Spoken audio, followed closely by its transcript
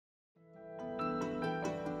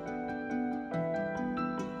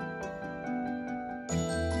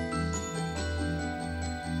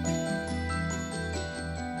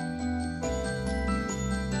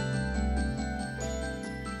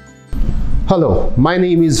Hello, my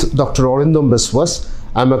name is Dr. Arindam Biswas.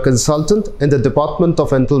 I'm a consultant in the Department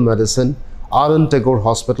of Internal Medicine, R N Tagore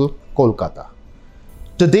Hospital, Kolkata.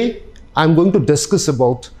 Today, I'm going to discuss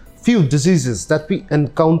about few diseases that we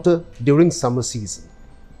encounter during summer season.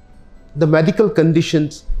 The medical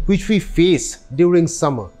conditions which we face during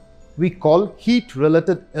summer, we call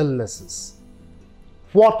heat-related illnesses.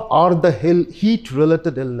 What are the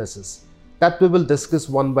heat-related illnesses? That we will discuss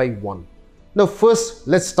one by one. Now first,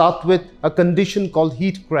 let's start with a condition called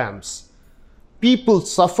heat cramps. People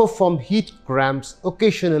suffer from heat cramps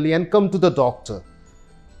occasionally and come to the doctor.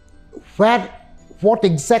 What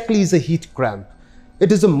exactly is a heat cramp?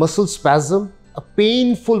 It is a muscle spasm, a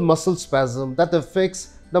painful muscle spasm that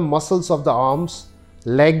affects the muscles of the arms,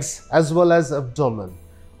 legs as well as abdomen.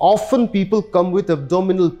 Often people come with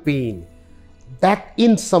abdominal pain. That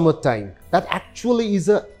in summertime, that actually is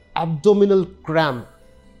an abdominal cramp.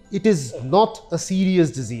 It is not a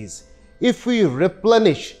serious disease. If we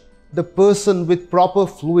replenish the person with proper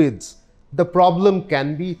fluids, the problem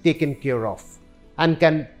can be taken care of and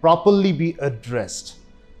can properly be addressed.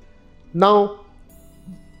 Now,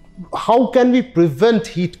 how can we prevent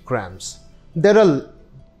heat cramps? The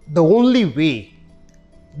only way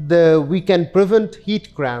we can prevent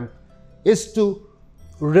heat cramp is to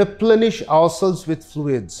replenish ourselves with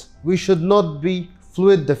fluids. We should not be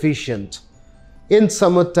fluid deficient. In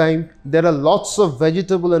summertime, there are lots of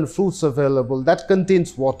vegetable and fruits available that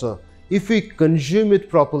contains water. If we consume it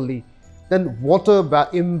properly, then water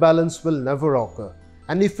imbalance will never occur.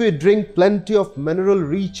 And if we drink plenty of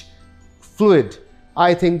mineral-rich fluid,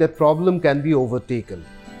 I think that problem can be overtaken.